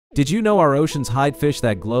Did you know our oceans hide fish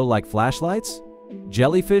that glow like flashlights?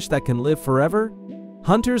 Jellyfish that can live forever?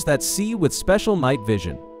 Hunters that see with special night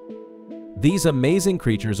vision. These amazing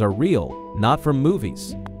creatures are real, not from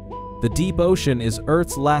movies. The deep ocean is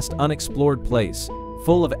Earth's last unexplored place,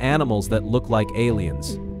 full of animals that look like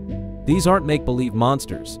aliens. These aren't make-believe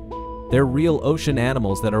monsters. They're real ocean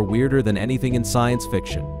animals that are weirder than anything in science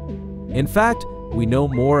fiction. In fact, we know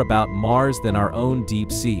more about Mars than our own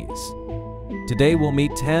deep seas. Today we'll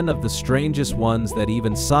meet 10 of the strangest ones that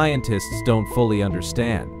even scientists don't fully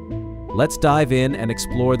understand. Let's dive in and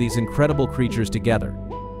explore these incredible creatures together.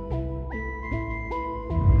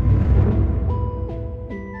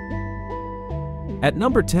 At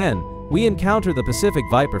number 10, we encounter the Pacific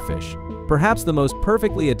viperfish, perhaps the most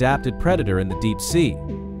perfectly adapted predator in the deep sea.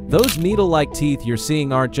 Those needle-like teeth you're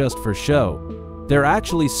seeing aren't just for show. They're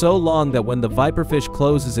actually so long that when the viperfish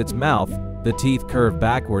closes its mouth, the teeth curve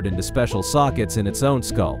backward into special sockets in its own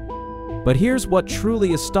skull. But here's what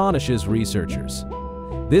truly astonishes researchers.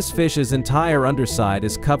 This fish's entire underside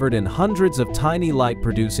is covered in hundreds of tiny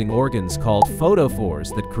light-producing organs called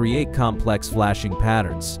photophores that create complex flashing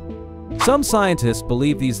patterns. Some scientists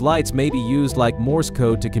believe these lights may be used like Morse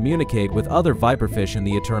code to communicate with other viperfish in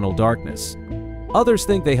the eternal darkness. Others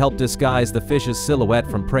think they help disguise the fish's silhouette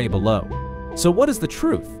from prey below. So what is the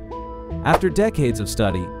truth? After decades of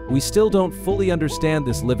study, we still don't fully understand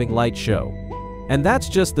this living light show. And that's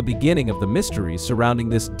just the beginning of the mysteries surrounding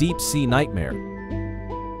this deep-sea nightmare.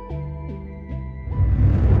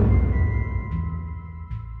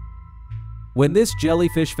 When this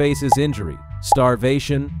jellyfish faces injury,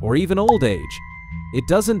 starvation, or even old age, it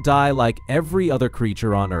doesn't die like every other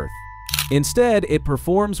creature on Earth. Instead, it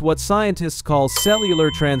performs what scientists call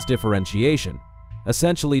cellular transdifferentiation,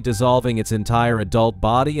 essentially dissolving its entire adult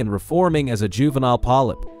body and reforming as a juvenile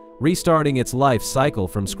polyp, restarting its life cycle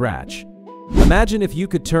from scratch. Imagine if you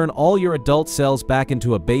could turn all your adult cells back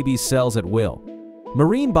into a baby's cells at will.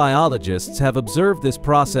 Marine biologists have observed this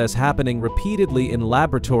process happening repeatedly in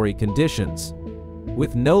laboratory conditions,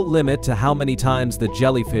 with no limit to how many times the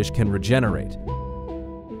jellyfish can regenerate.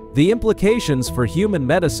 The implications for human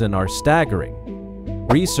medicine are staggering.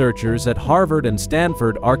 Researchers at Harvard and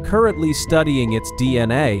Stanford are currently studying its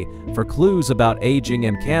DNA for clues about aging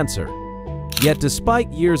and cancer. Yet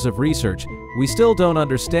despite years of research, we still don't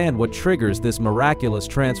understand what triggers this miraculous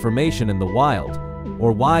transformation in the wild,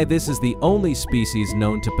 or why this is the only species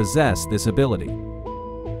known to possess this ability.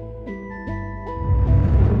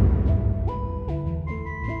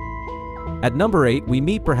 At number 8, we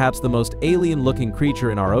meet perhaps the most alien-looking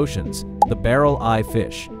creature in our oceans, the barrel-eye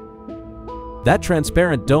fish. That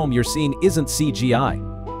transparent dome you're seeing isn't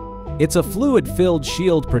CGI. It's a fluid-filled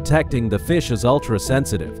shield protecting the fish's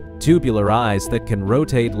ultra-sensitive, tubular eyes that can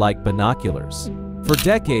rotate like binoculars. For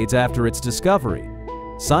decades after its discovery,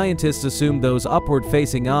 scientists assumed those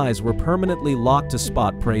upward-facing eyes were permanently locked to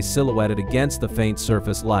spot prey silhouetted against the faint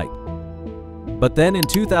surface light. But then in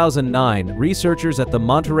 2009, researchers at the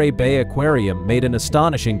Monterey Bay Aquarium made an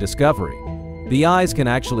astonishing discovery. The eyes can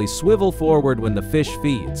actually swivel forward when the fish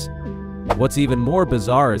feeds. What's even more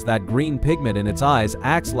bizarre is that green pigment in its eyes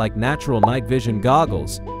acts like natural night vision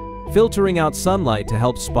goggles, filtering out sunlight to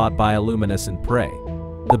help spot bioluminescent prey.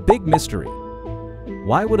 The big mystery: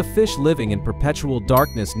 why would a fish living in perpetual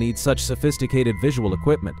darkness need such sophisticated visual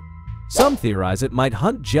equipment? Some theorize it might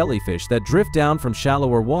hunt jellyfish that drift down from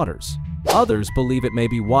shallower waters. Others believe it may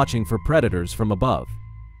be watching for predators from above.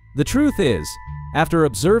 The truth is, after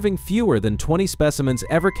observing fewer than 20 specimens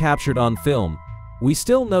ever captured on film, we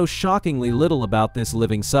still know shockingly little about this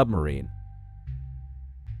living submarine.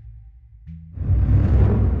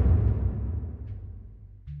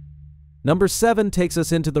 Number 7 takes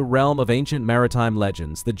us into the realm of ancient maritime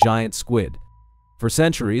legends, the giant squid. For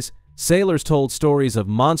centuries, sailors told stories of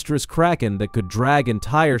monstrous kraken that could drag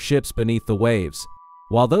entire ships beneath the waves.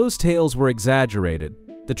 While those tales were exaggerated,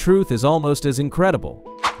 the truth is almost as incredible.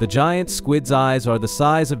 The giant squid's eyes are the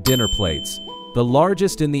size of dinner plates, the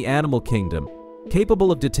largest in the animal kingdom,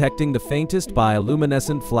 capable of detecting the faintest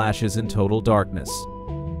bioluminescent flashes in total darkness.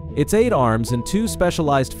 Its 8 arms and 2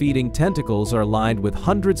 specialized feeding tentacles are lined with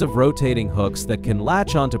hundreds of rotating hooks that can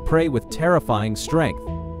latch onto prey with terrifying strength.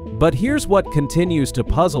 But here's what continues to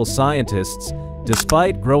puzzle scientists.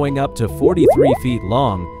 Despite growing up to 43 feet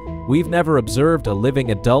long, we've never observed a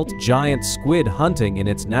living adult giant squid hunting in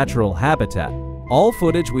its natural habitat. All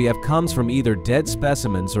footage we have comes from either dead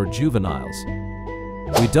specimens or juveniles.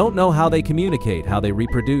 We don't know how they communicate, how they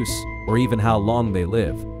reproduce, or even how long they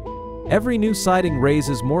live. Every new sighting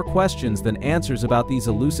raises more questions than answers about these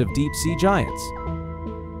elusive deep-sea giants.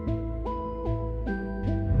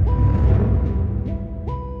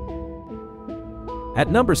 At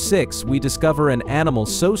number 6, we discover an animal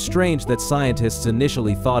so strange that scientists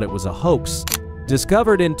initially thought it was a hoax.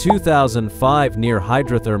 Discovered in 2005 near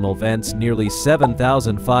hydrothermal vents nearly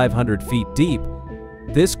 7,500 feet deep,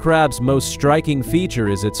 this crab's most striking feature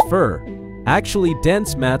is its fur. Actually,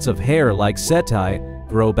 dense mats of hair like setae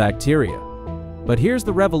grow bacteria. But here's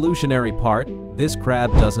the revolutionary part: this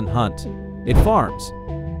crab doesn't hunt. It farms.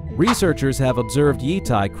 Researchers have observed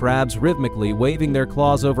Yitai crabs rhythmically waving their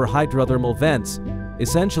claws over hydrothermal vents,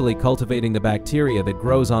 essentially cultivating the bacteria that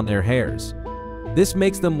grows on their hairs. This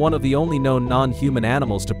makes them one of the only known non-human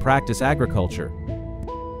animals to practice agriculture.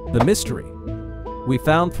 The mystery. We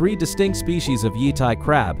found 3 distinct species of Yitai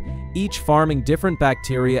crab, each farming different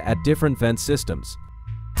bacteria at different vent systems.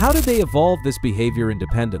 How did they evolve this behavior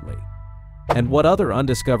independently? And what other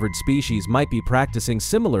undiscovered species might be practicing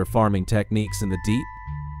similar farming techniques in the deep?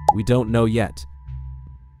 We don't know yet.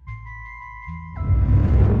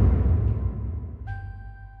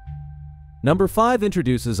 Number 5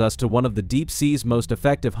 introduces us to one of the deep sea's most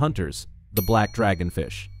effective hunters, the black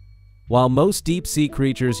dragonfish. While most deep-sea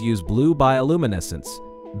creatures use blue bioluminescence,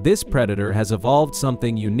 this predator has evolved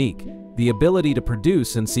something unique: the ability to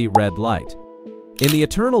produce and see red light. In the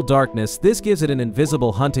eternal darkness, this gives it an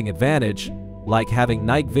invisible hunting advantage, like having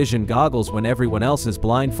night vision goggles when everyone else is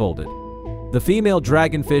blindfolded. The female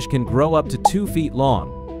dragonfish can grow up to 2 feet long,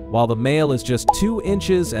 while the male is just 2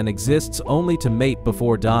 inches and exists only to mate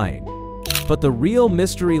before dying. But the real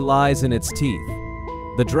mystery lies in its teeth.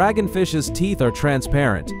 The dragonfish's teeth are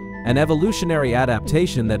transparent, an evolutionary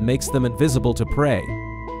adaptation that makes them invisible to prey.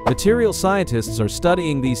 Material scientists are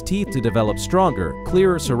studying these teeth to develop stronger,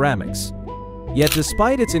 clearer ceramics. Yet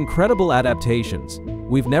despite its incredible adaptations,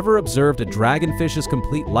 we've never observed a dragonfish's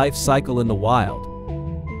complete life cycle in the wild.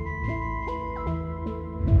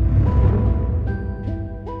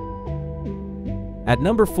 At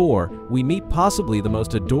number 4, we meet possibly the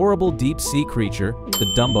most adorable deep-sea creature,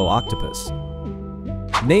 the Dumbo octopus.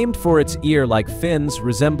 Named for its ear-like fins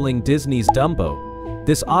resembling Disney's Dumbo,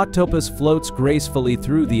 this octopus floats gracefully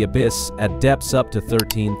through the abyss at depths up to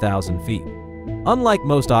 13,000 feet. Unlike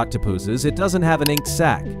most octopuses, it doesn't have an ink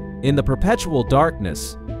sac. In the perpetual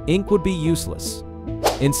darkness, ink would be useless.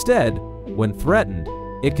 Instead, when threatened,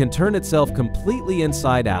 it can turn itself completely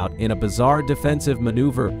inside out in a bizarre defensive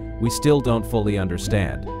maneuver we still don't fully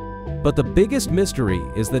understand. But the biggest mystery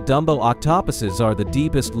is that Dumbo octopuses are the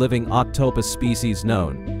deepest living octopus species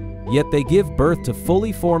known, yet they give birth to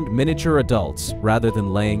fully formed miniature adults rather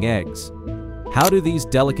than laying eggs. How do these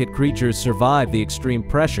delicate creatures survive the extreme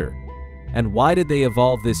pressure? And why did they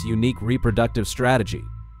evolve this unique reproductive strategy?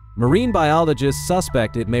 Marine biologists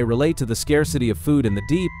suspect it may relate to the scarcity of food in the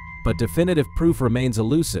deep, but definitive proof remains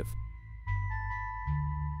elusive.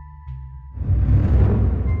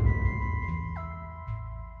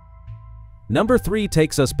 Number 3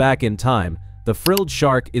 takes us back in time. The frilled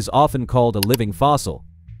shark is often called a living fossil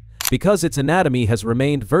because its anatomy has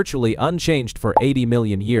remained virtually unchanged for 80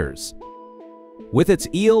 million years. With its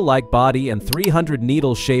eel-like body and 300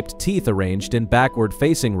 needle-shaped teeth arranged in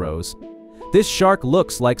backward-facing rows, this shark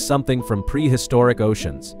looks like something from prehistoric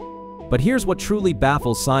oceans. But here's what truly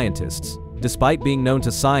baffles scientists. Despite being known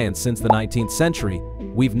to science since the 19th century,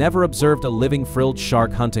 we've never observed a living frilled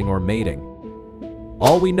shark hunting or mating.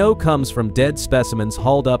 All we know comes from dead specimens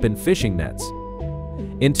hauled up in fishing nets.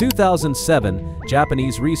 In 2007,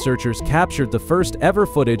 Japanese researchers captured the first ever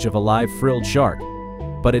footage of a live frilled shark,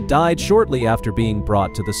 but it died shortly after being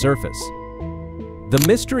brought to the surface. The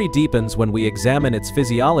mystery deepens when we examine its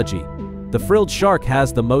physiology. The frilled shark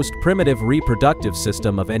has the most primitive reproductive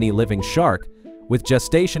system of any living shark, with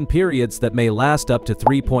gestation periods that may last up to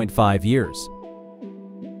 3.5 years.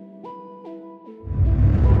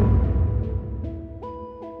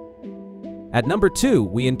 At number 2,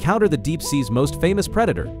 we encounter the deep sea's most famous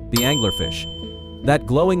predator, the anglerfish. That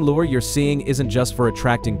glowing lure you're seeing isn't just for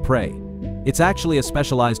attracting prey. It's actually a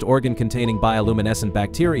specialized organ containing bioluminescent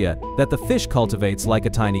bacteria that the fish cultivates like a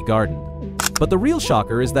tiny garden. But the real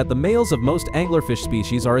shocker is that the males of most anglerfish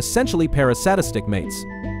species are essentially parasitic mates.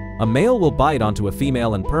 A male will bite onto a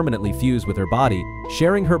female and permanently fuse with her body,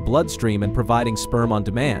 sharing her bloodstream and providing sperm on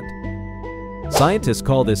demand. Scientists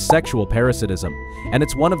call this sexual parasitism, and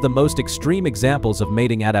it's one of the most extreme examples of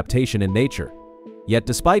mating adaptation in nature. Yet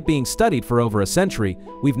despite being studied for over a century,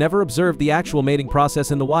 we've never observed the actual mating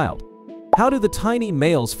process in the wild. How do the tiny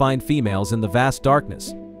males find females in the vast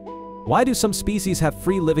darkness? Why do some species have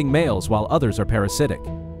free-living males while others are parasitic?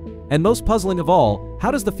 And most puzzling of all,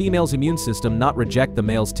 how does the female's immune system not reject the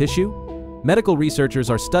male's tissue? Medical researchers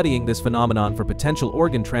are studying this phenomenon for potential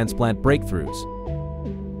organ transplant breakthroughs.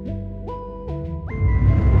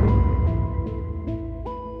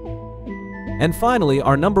 And finally,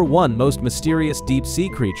 our number 1 most mysterious deep-sea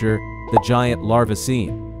creature, the giant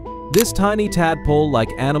larvacine. This tiny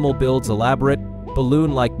tadpole-like animal builds elaborate,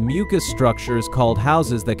 balloon-like mucus structures called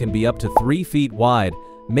houses that can be up to 3 feet wide,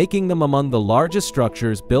 making them among the largest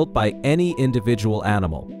structures built by any individual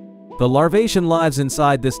animal. The larvation lives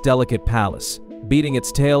inside this delicate palace, beating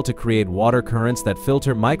its tail to create water currents that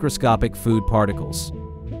filter microscopic food particles.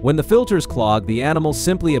 When the filters clog, the animal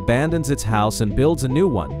simply abandons its house and builds a new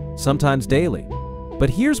one, sometimes daily. But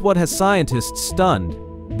here's what has scientists stunned.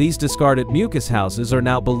 These discarded mucus houses are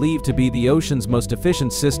now believed to be the ocean's most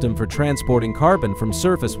efficient system for transporting carbon from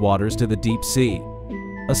surface waters to the deep sea.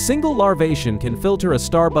 A single larvation can filter a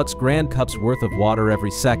Starbucks Grand Cup's worth of water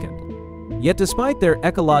every second. Yet despite their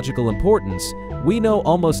ecological importance, we know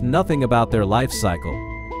almost nothing about their life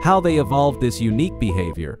cycle, how they evolved this unique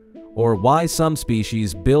behavior, or why some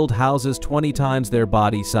species build houses 20 times their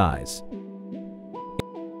body size.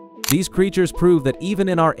 These creatures prove that even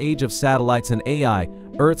in our age of satellites and AI,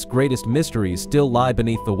 Earth's greatest mysteries still lie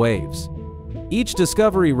beneath the waves. Each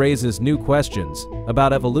discovery raises new questions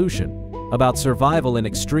about evolution, about survival in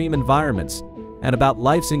extreme environments, and about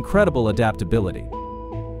life's incredible adaptability.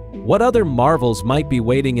 What other marvels might be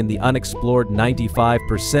waiting in the unexplored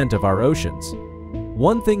 95% of our oceans?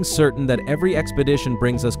 One thing's certain, that every expedition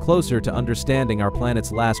brings us closer to understanding our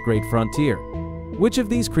planet's last great frontier. Which of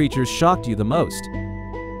these creatures shocked you the most?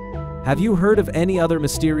 Have you heard of any other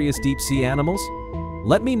mysterious deep-sea animals?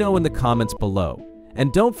 Let me know in the comments below.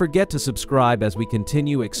 And don't forget to subscribe as we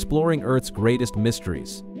continue exploring Earth's greatest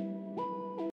mysteries.